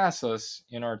surpass us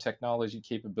in our technology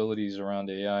capabilities around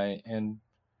AI and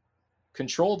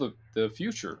control the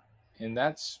future. And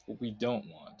that's what we don't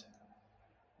want.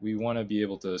 We want to be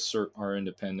able to assert our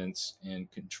independence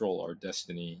and control our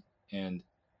destiny, and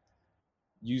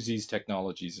use these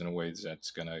technologies in a way that's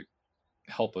going to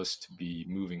help us to be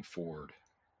moving forward.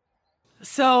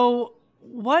 So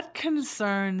What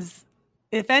concerns,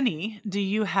 if any, do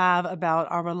you have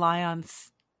about our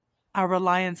reliance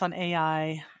on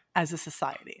AI as a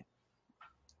society?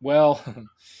 Well,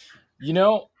 you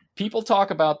know, people talk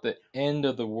about the end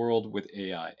of the world with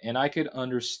AI, and I could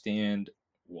understand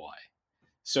why.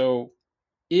 So,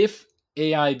 if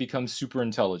AI becomes super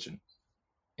intelligent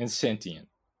and sentient,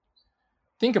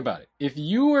 think about it. If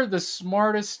you were the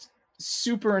smartest,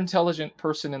 super intelligent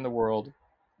person in the world,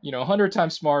 100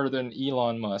 times smarter than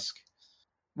Elon Musk,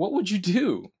 what would you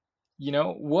do?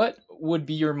 What would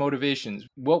be your motivations?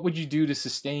 What would you do to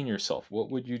sustain yourself?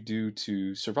 What would you do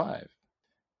to survive?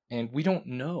 And we don't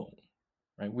know,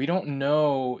 right? We don't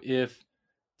know if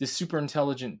this super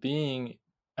intelligent being,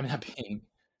 I mean, not being,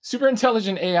 super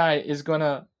intelligent AI is going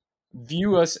to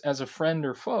view us as a friend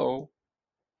or foe.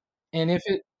 And if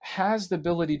it has the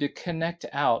ability to connect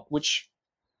out, which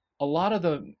a lot of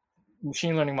the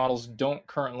machine learning models don't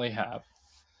currently have,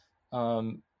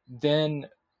 then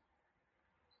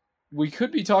we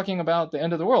could be talking about the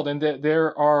end of the world. And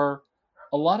there are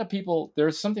a lot of people,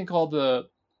 there's something called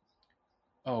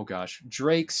oh gosh,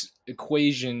 Drake's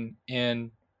equation and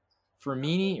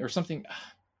Fermini or something,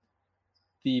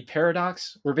 the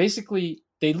paradox, where basically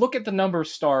they look at the number of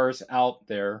stars out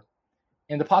there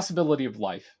and the possibility of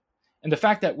life. And the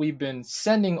fact that we've been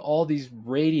sending all these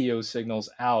radio signals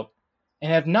out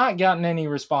and have not gotten any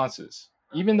responses,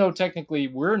 even though technically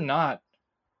we're not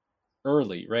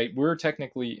early, right? We're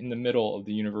technically in the middle of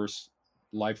the universe,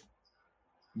 life,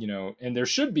 and there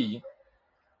should be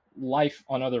life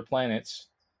on other planets,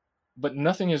 but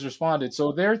nothing has responded.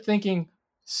 So they're thinking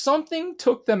something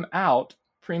took them out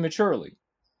prematurely.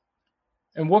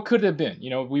 And what could it have been?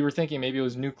 We were thinking maybe it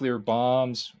was nuclear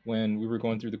bombs when we were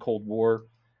going through the Cold War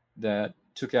that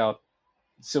took out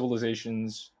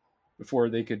civilizations before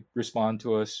they could respond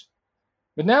to us.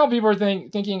 But now people are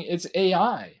thinking it's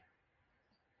AI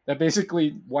that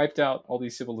basically wiped out all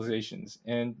these civilizations,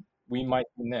 and we might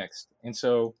be next. And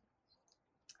so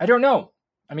I don't know.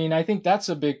 I mean, I think that's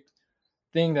a big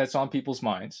thing that's on people's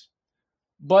minds.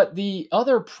 But the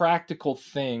other practical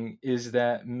thing is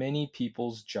that many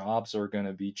people's jobs are going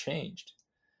to be changed.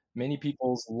 Many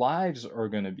people's lives are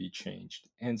going to be changed.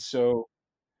 And so,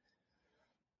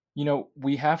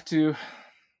 we have to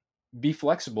be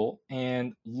flexible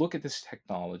and look at this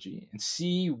technology and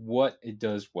see what it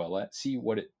does well at, see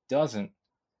what it doesn't,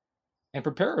 and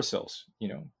prepare ourselves.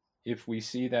 If we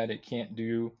see that it can't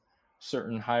do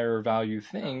certain higher value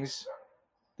things,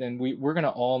 then we're going to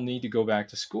all need to go back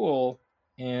to school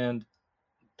and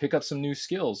pick up some new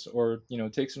skills, or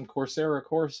take some Coursera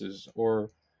courses or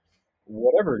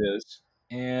whatever it is,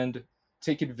 and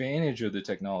take advantage of the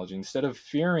technology instead of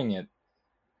fearing it.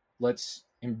 Let's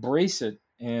embrace it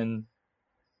and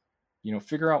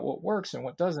figure out what works and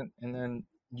what doesn't, and then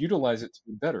utilize it to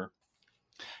be better.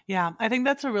 Yeah, I think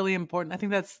that's a really important. I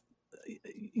think that's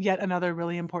yet another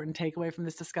really important takeaway from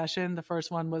this discussion. The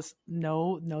first one was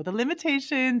know the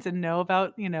limitations and know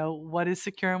about, what is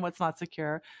secure and what's not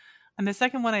secure. And the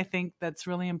second one I think that's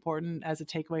really important as a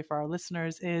takeaway for our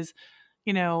listeners is,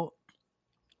 you know,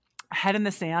 head in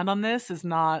the sand on this is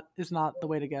not the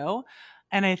way to go.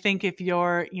 And I think if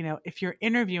you're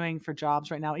interviewing for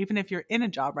jobs right now, even if you're in a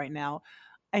job right now,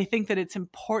 I think that it's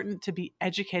important to be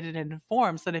educated and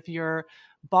informed so that if your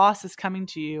boss is coming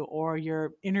to you or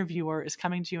your interviewer is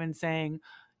coming to you and saying,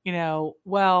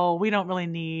 well, we don't really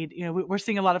need, we're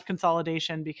seeing a lot of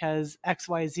consolidation because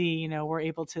XYZ, we're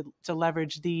able to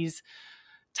leverage these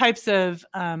types of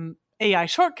AI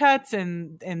shortcuts,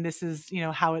 and this is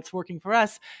how it's working for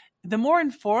us. The more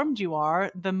informed you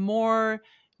are, the more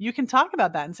you can talk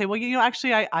about that and say, well,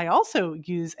 actually, I also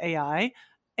use AI,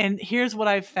 and here's what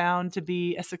I've found to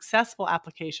be a successful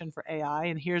application for AI,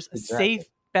 and here's a Exactly. safe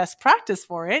best practice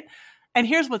for it, and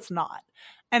here's what's not.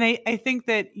 And I think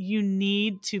that you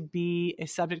need to be a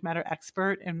subject matter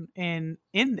expert in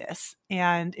this.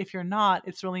 And if you're not,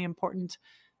 it's really important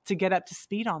to get up to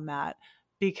speed on that,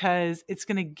 because it's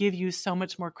going to give you so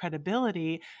much more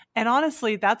credibility. And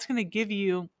honestly, that's going to give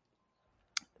you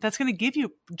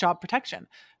job protection,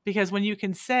 because when you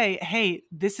can say, hey,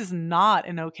 this is not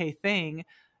an okay thing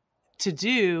to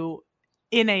do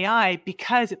in AI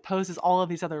because it poses all of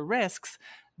these other risks,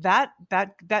 that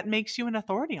makes you an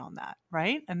authority on that,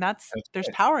 right? And That's there's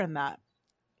right. power in that.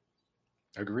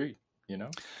 Agreed. you know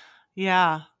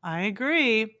Yeah, I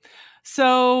agree.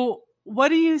 So, what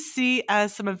do you see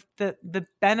as some of the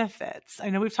benefits? I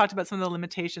know we've talked about some of the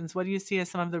limitations. What do you see as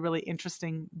some of the really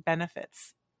interesting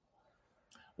benefits?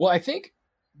 well, I think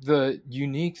the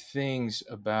unique things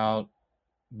about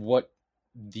what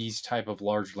these type of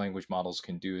large language models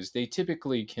can do is they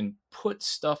typically can put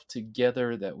stuff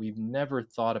together that we've never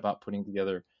thought about putting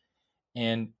together,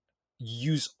 and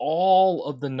use all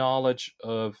of the knowledge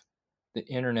of the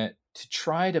internet to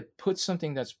try to put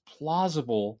something that's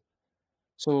plausible.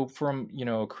 So from,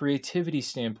 a creativity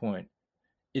standpoint,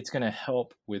 it's going to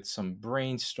help with some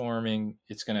brainstorming.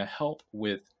 It's going to help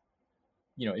with,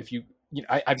 if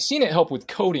I've seen it help with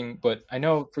coding, but I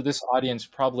know for this audience,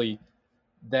 probably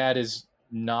that is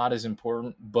not as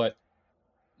important, but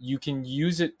you can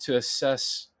use it to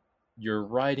assess your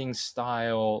writing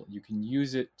style. You can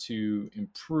use it to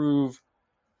improve,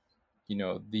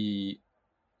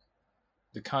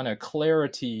 the kind of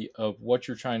clarity of what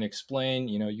you're trying to explain.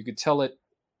 You could tell it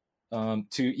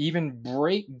to even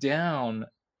break down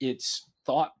its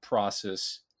thought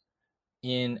process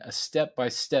in a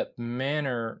step-by-step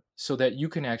manner so that you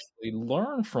can actually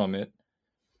learn from it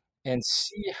and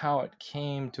see how it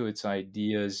came to its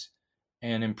ideas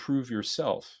and improve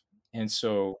yourself. And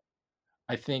so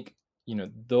I think,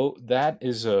 though that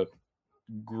is a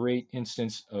great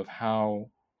instance of how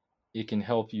it can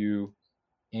help you.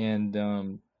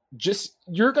 And just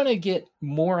you're going to get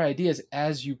more ideas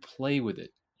as you play with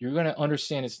it. You're going to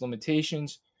understand its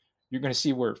limitations. You're going to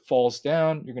see where it falls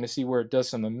down. You're going to see where it does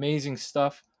some amazing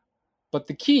stuff. But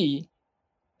the key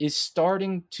is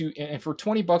starting to, and for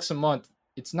 $20 a month,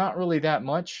 it's not really that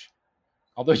much.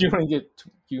 Although you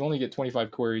only get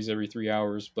 25 queries every 3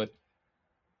 hours, but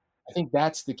I think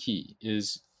that's the key,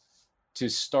 is to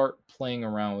start playing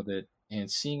around with it and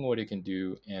seeing what it can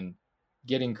do and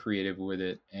getting creative with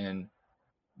it, and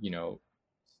you know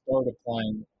start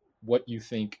applying what you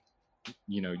think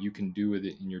you can do with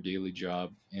it in your daily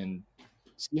job, and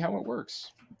see how it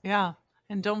works. Yeah.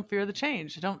 And don't fear the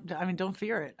change. Don't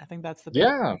fear it. I think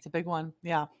Yeah, that's a big one.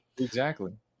 Yeah.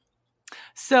 exactly.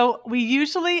 So we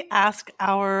usually ask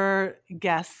our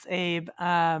guests, Abe,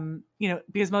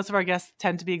 because most of our guests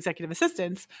tend to be executive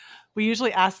assistants, we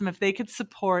usually ask them if they could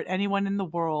support anyone in the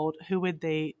world, who would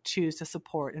they choose to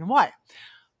support and why?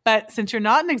 But since you're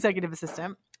not an executive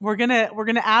assistant, we're gonna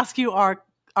ask you our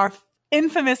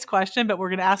infamous question, but we're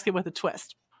gonna ask it with a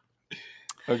twist.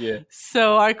 Okay.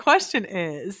 So our question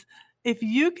is, if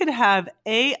you could have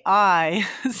AI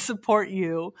support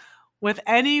you with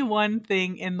any one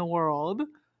thing in the world,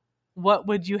 what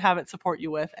would you have it support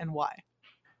you with and why?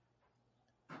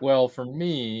 Well, for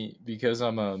me, because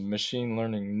I'm a machine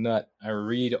learning nut, I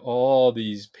read all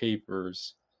these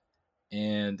papers,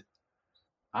 and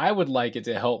I would like it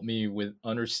to help me with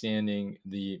understanding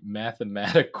the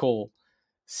mathematical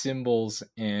symbols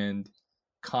and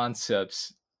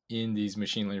concepts in these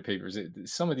machine learning papers.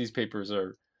 Some of these papers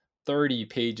are 30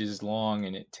 pages long,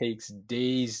 and it takes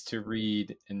days to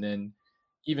read, and then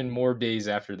even more days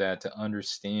after that to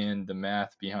understand the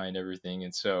math behind everything.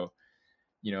 And so,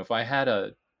 if I had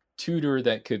a tutor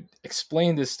that could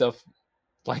explain this stuff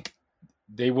like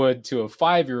they would to a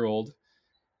 5-year-old,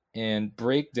 and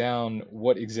break down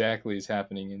what exactly is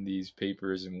happening in these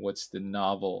papers and what's the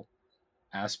novel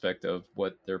aspect of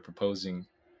what they're proposing,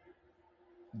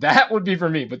 that would be for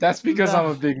me. But that's because I'm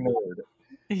No. a big nerd.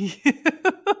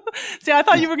 See, I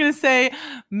thought you were going to say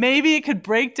maybe it could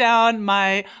break down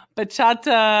my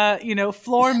bachata,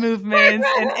 floor movements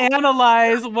and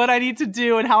analyze what I need to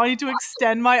do and how I need to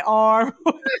extend my arm,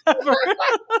 whatever.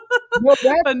 No,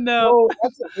 But no.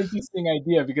 that's an interesting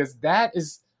idea, because that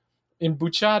is in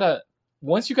bachata.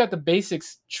 Once you got the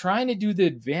basics, trying to do the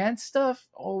advanced stuff,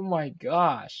 oh my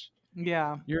gosh,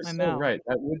 Yeah, you're I so know. right.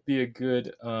 That would be a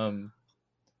good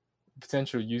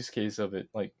potential use case of it,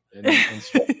 like an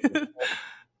instructor.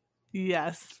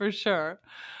 Yes, for sure.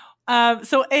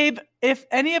 So, Abe, if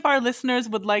any of our listeners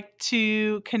would like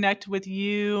to connect with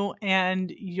you and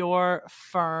your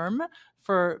firm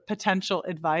for potential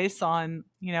advice on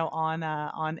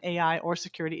AI or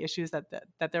security issues that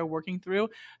they're working through,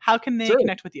 how can they Sure.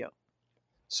 connect with you?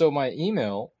 So my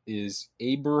email is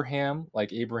Abraham,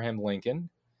 like Abraham Lincoln,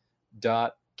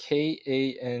 .kang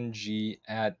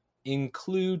at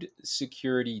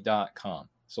includesecurity.com.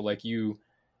 So like you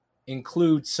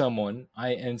include someone,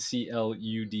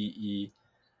 INCLUDE,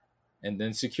 and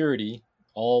then security,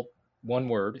 all one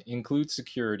word,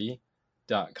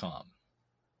 includesecurity.com.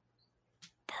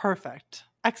 Perfect.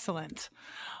 Excellent.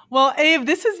 Well, Abe,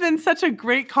 this has been such a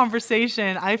great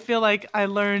conversation. I feel like I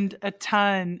learned a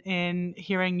ton in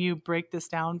hearing you break this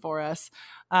down for us.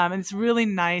 And it's really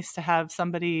nice to have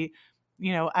somebody,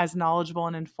 as knowledgeable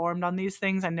and informed on these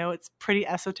things. I know it's pretty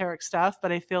esoteric stuff,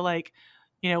 but I feel like,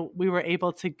 we were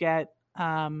able to get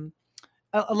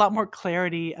a lot more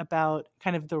clarity about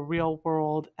kind of the real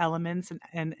world elements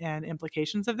and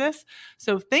implications of this.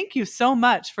 So thank you so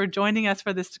much for joining us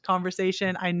for this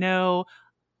conversation. I know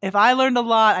if I learned a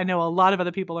lot, I know a lot of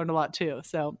other people learned a lot too.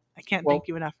 So I can't thank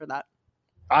you enough for that.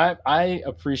 I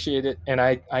appreciate it. And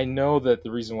I know that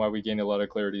the reason why we gained a lot of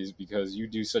clarity is because you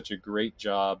do such a great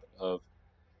job of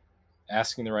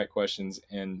asking the right questions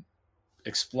and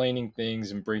explaining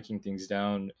things and breaking things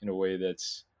down in a way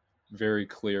that's very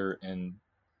clear and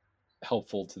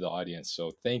helpful to the audience.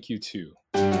 So thank you too.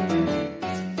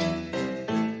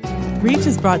 Reach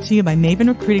is brought to you by Maven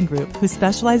Recruiting Group, who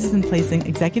specializes in placing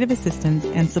executive assistants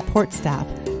and support staff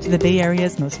to the Bay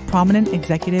Area's most prominent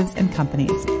executives and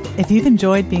companies. If you've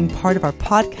enjoyed being part of our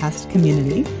podcast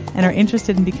community and are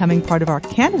interested in becoming part of our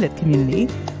candidate community,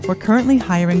 we're currently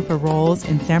hiring for roles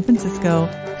in San Francisco,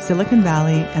 Silicon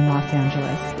Valley, and Los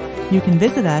Angeles. You can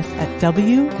visit us at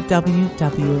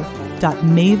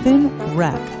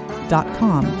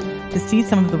www.mavenrec.com to see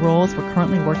some of the roles we're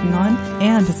currently working on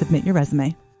and to submit your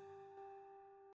resume.